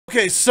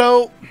Okay,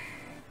 so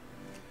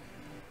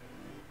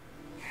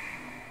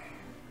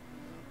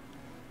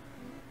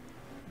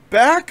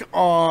back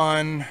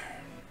on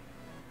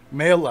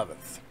May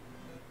 11th.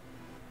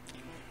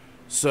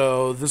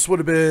 So this would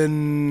have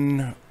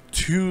been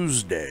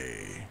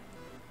Tuesday.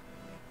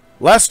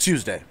 Last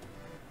Tuesday.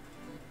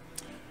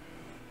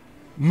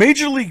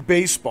 Major League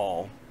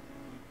Baseball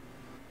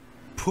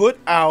put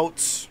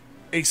out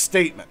a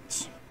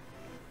statement.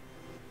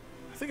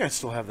 I think I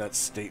still have that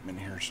statement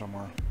here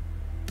somewhere.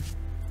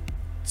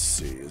 Let's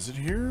see, is it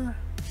here?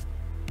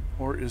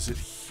 Or is it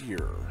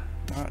here?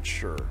 Not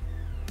sure.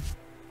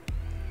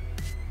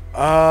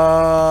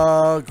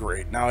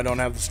 Great. Now I don't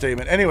have the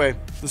statement. Anyway,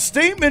 the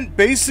statement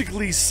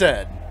basically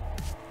said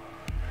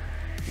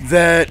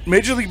that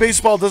Major League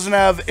Baseball doesn't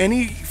have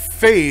any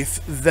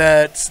faith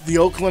that the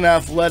Oakland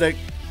Athletic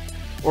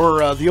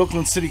or the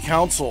Oakland City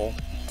Council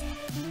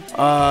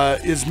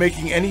is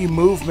making any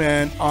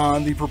movement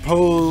on the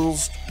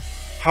proposed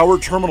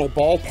Howard Terminal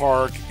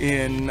Ballpark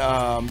in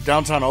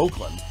downtown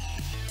Oakland.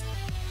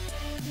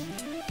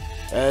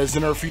 As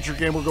in our feature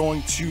game, we're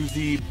going to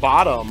the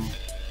bottom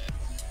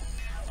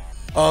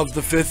of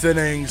the fifth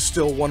inning,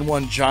 still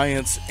 1-1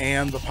 Giants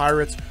and the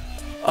Pirates.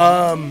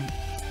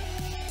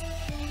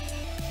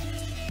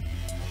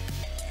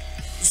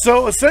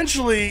 So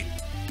essentially,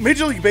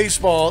 Major League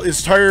Baseball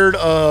is tired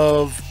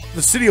of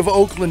the city of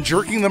Oakland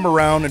jerking them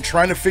around and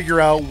trying to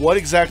figure out what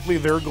exactly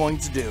they're going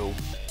to do.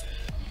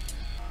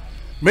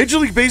 Major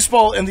League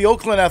Baseball and the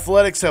Oakland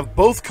Athletics have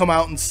both come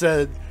out and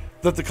said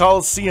that the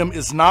Coliseum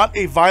is not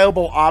a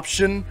viable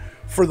option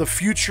for the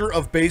future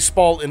of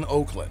baseball in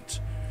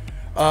Oakland.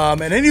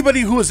 And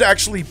anybody who has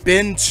actually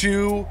been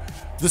to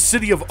the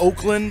city of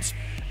Oakland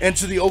and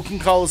to the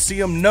Oakland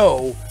Coliseum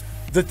know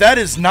that that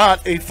is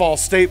not a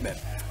false statement.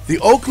 The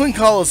Oakland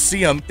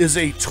Coliseum is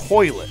a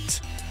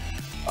toilet.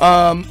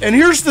 And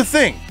here's the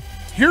thing.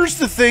 Here's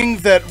the thing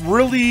that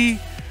really,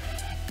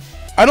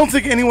 I don't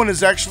think anyone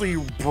has actually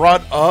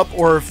brought up,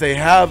 or if they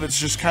have, it's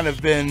just kind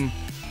of been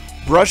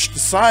brushed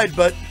aside.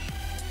 But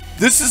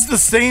this is the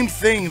same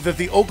thing that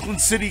the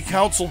Oakland City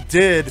Council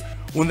did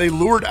when they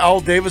lured Al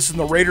Davis and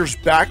the Raiders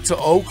back to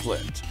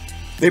Oakland.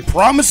 They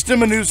promised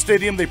him a new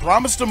stadium. They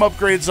promised him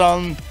upgrades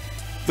on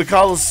the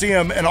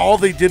Coliseum, and all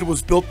they did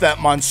was built that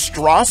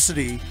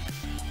monstrosity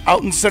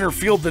out in center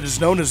field that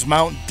is known as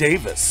Mount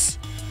Davis.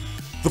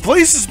 The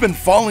place has been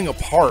falling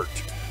apart.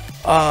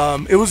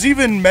 It was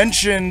even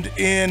mentioned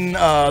in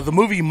the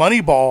movie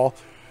Moneyball.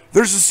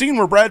 There's a scene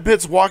where Brad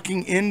Pitt's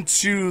walking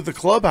into the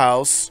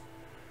clubhouse,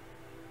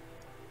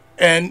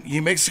 and he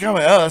makes a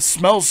comment,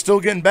 smells still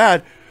getting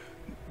bad.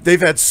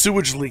 They've had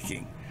sewage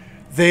leaking.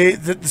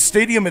 The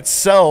stadium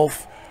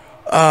itself,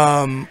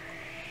 when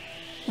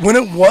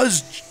it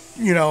was,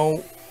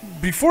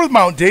 before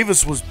Mount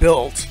Davis was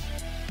built,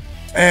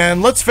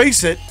 and let's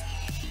face it,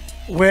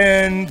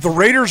 when the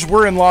Raiders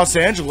were in Los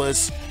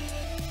Angeles,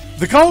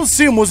 the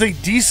Coliseum was a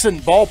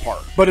decent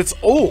ballpark, but it's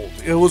old.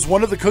 It was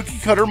one of the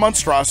cookie-cutter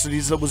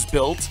monstrosities that was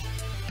built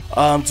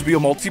to be a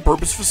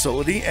multi-purpose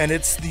facility, and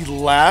it's the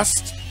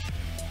last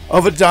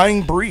of a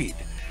dying breed.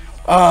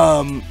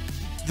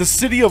 The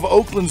city of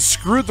Oakland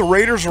screwed the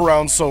Raiders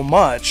around so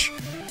much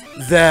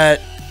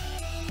that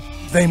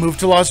they moved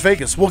to Las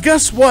Vegas. Well,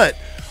 guess what?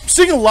 I'm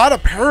seeing a lot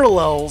of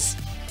parallels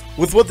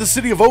with what the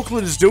city of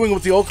Oakland is doing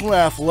with the Oakland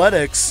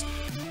Athletics.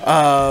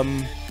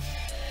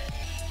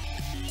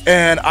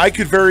 And I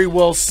could very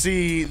well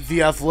see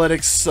the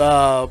Athletics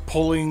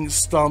pulling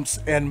stumps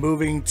and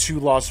moving to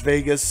Las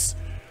Vegas.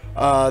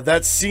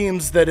 That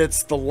seems that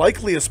it's the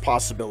likeliest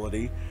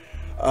possibility.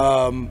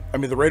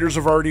 The Raiders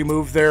have already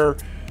moved there.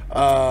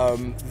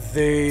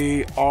 There's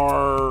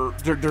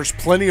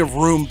plenty of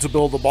room to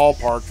build a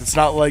ballpark. It's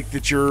not like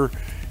that you're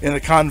in the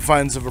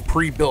confines of a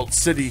pre-built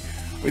city.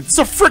 It's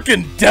a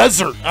freaking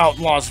desert out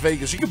in Las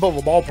Vegas. You can build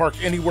a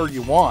ballpark anywhere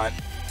you want.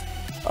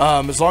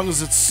 As long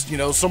as it's,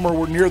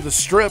 somewhere near the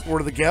strip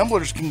where the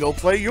gamblers can go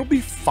play, you'll be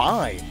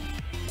fine.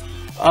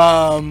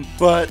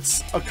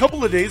 But a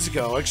couple of days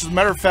ago, actually, as a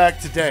matter of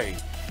fact, today,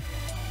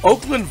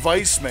 Oakland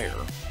Vice Mayor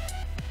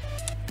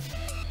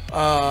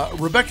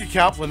Rebecca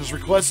Kaplan has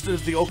requested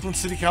the Oakland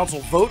City Council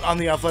vote on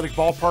the athletic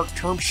ballpark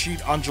term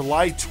sheet on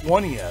July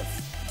 20th.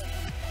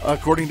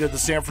 According to the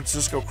San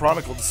Francisco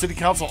Chronicle, the City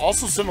Council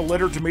also sent a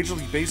letter to Major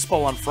League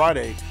Baseball on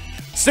Friday,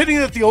 stating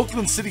that the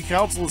Oakland City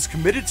Council is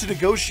committed to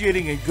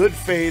negotiating in good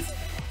faith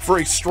for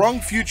a strong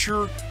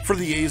future for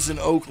the A's in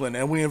Oakland,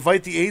 and we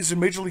invite the A's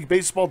and Major League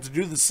Baseball to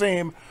do the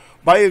same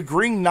by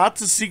agreeing not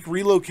to seek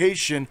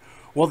relocation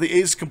while the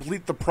A's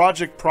complete the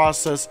project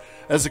process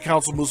as the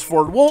council moves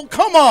forward. Well,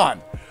 come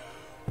on!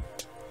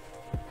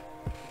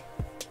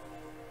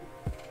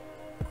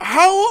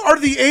 How are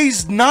the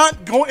A's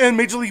not going, and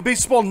Major League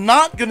Baseball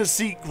not going to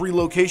seek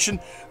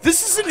relocation?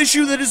 This is an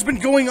issue that has been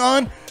going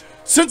on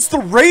since the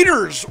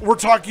Raiders were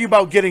talking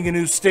about getting a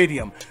new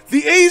stadium.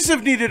 The A's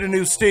have needed a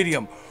new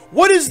stadium.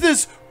 What is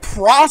this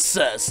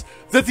process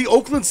that the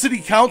Oakland City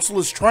Council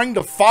is trying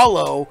to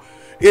follow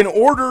in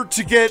order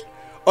to get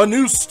a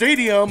new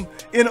stadium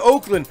in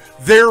Oakland?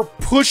 They're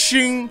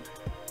pushing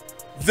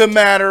the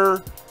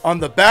matter on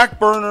the back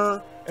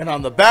burner and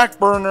on the back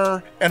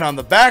burner and on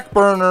the back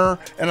burner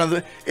and on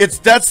the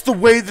that's the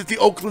way that the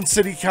Oakland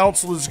City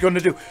Council is going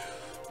to do.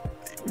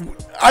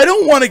 I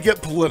don't want to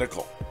get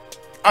political.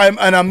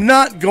 I'm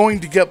not going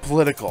to get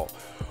political,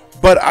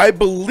 but I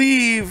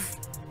believe,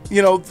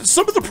 you know,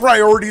 some of the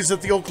priorities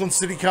that the Oakland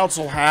City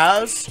Council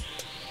has,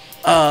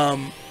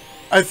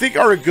 I think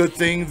are a good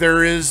thing.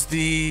 There is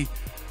the,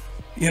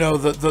 you know,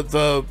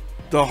 the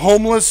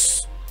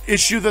homeless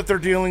issue that they're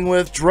dealing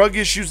with, drug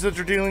issues that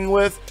they're dealing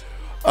with.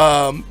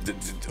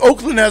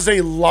 Oakland has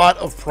a lot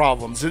of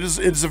problems.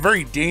 It's a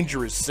very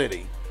dangerous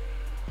city.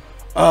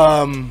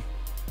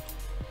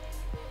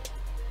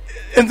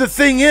 And the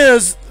thing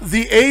is,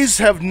 the A's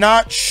have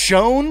not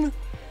shown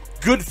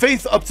good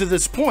faith up to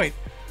this point.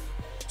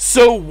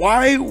 So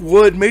why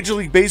would Major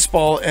League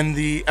Baseball and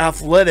the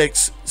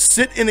Athletics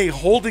sit in a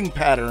holding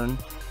pattern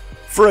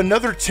for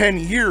another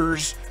 10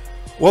 years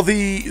while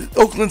the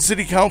Oakland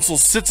City Council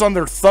sits on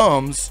their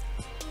thumbs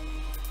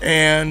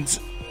and,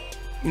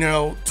 you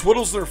know,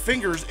 twiddles their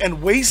fingers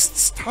and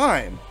wastes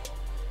time?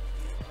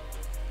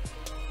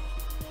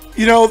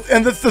 You know,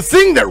 and the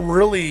thing that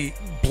really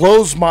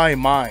blows my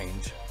mind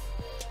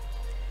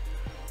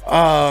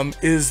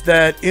is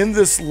that in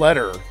this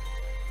letter,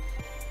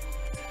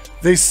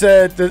 they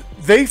said that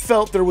they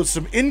felt there was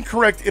some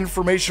incorrect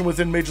information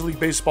within Major League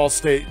Baseball's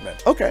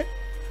statement. Okay,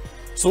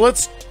 so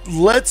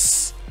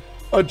let's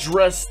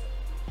address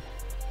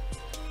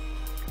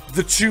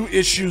the two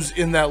issues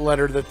in that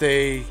letter that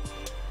they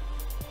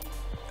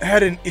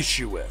had an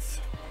issue with.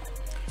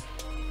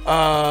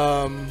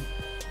 The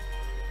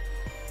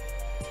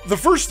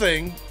first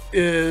thing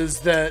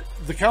is that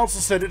the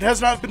council said it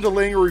has not been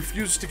delaying or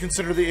refused to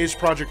consider the A's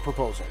project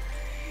proposal.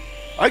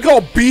 I call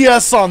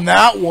BS on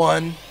that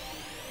one,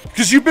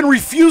 because you've been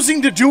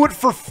refusing to do it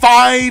for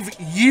 5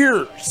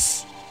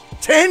 years,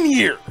 10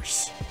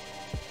 years,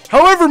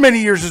 however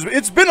many years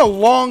it's been a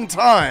long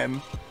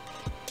time.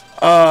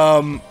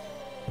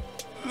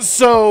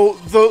 So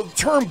the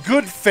term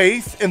good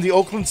faith and the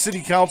Oakland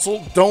City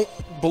Council don't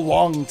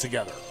belong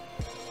together.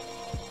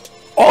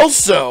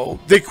 Also,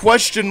 they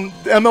question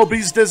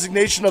MLB's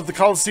designation of the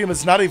Coliseum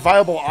as not a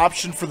viable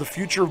option for the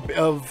future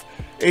of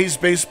A's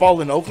baseball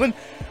in Oakland.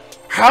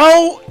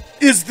 How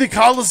is the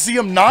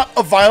Coliseum not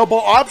a viable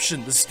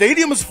option? The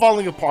stadium is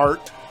falling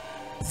apart.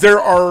 There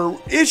are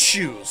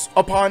issues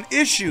upon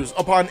issues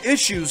upon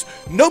issues.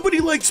 Nobody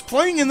likes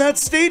playing in that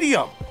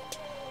stadium.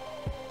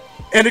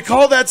 And to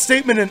call that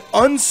statement an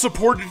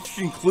unsupported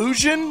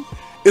conclusion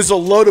is a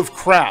load of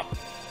crap.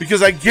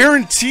 Because I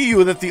guarantee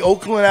you that the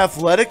Oakland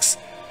Athletics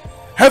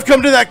have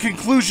come to that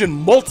conclusion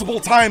multiple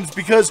times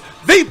because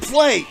they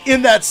play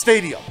in that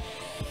stadium.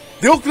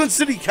 The Oakland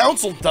City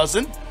Council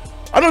doesn't.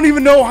 I don't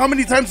even know how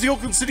many times the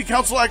Oakland City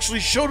Council actually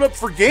showed up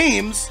for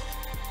games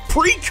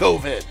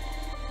pre-COVID.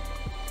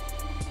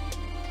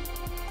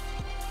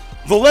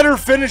 The letter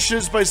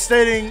finishes by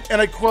stating,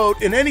 and I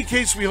quote, "In any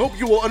case, we hope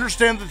you will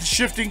understand that the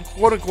shifting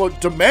quote-unquote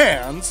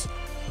demands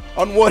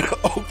on what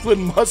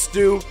Oakland must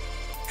do,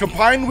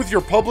 combined with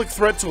your public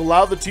threat to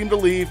allow the team to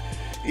leave,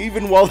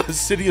 even while the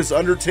city is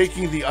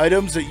undertaking the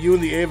items that you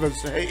and the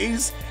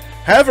A's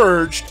have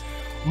urged,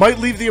 might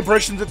leave the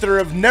impression that there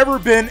have never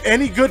been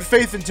any good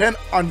faith intent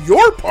on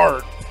your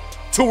part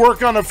to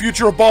work on a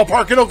future of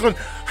Ballpark in Oakland."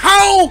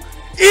 How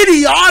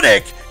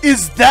idiotic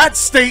is that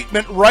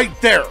statement right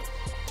there?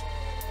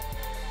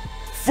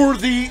 For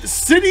the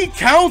city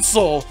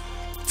council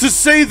to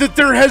say that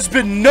there has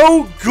been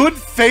no good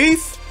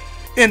faith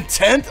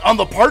intent on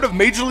the part of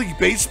Major League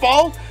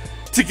Baseball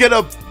to get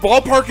a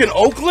ballpark in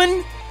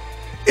Oakland?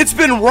 It's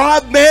been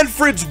Rob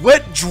Manfred's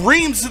wet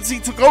dream since he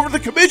took over the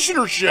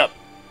commissionership.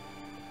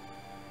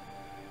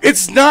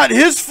 It's not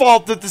his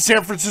fault that the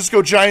San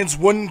Francisco Giants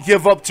wouldn't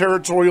give up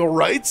territorial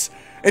rights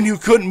and you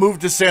couldn't move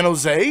to San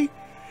Jose.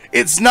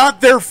 It's not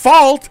their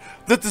fault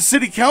that the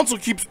city council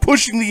keeps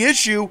pushing the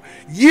issue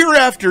year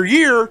after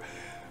year.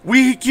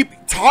 We keep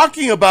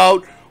talking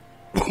about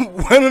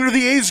when are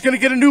the A's going to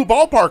get a new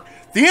ballpark.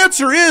 The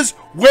answer is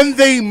when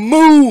they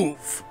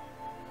move.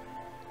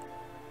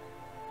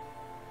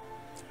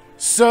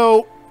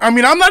 So, I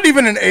mean, I'm not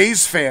even an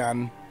A's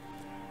fan,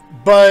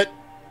 but,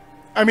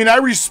 I mean, I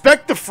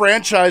respect the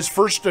franchise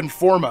first and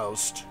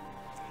foremost.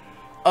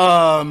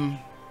 I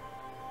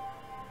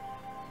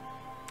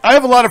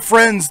have a lot of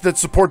friends that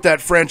support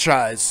that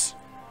franchise.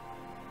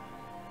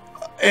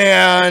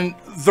 And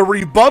the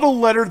rebuttal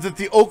letter that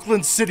the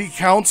Oakland City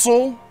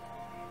Council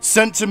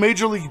sent to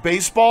Major League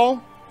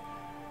Baseball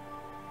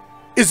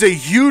is a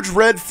huge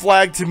red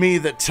flag to me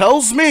that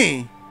tells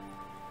me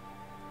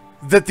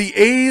that the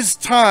A's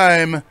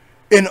time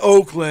in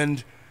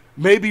Oakland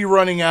may be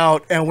running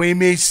out, and we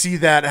may see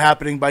that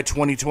happening by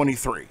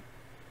 2023.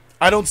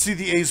 I don't see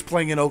the A's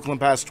playing in Oakland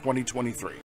past 2023.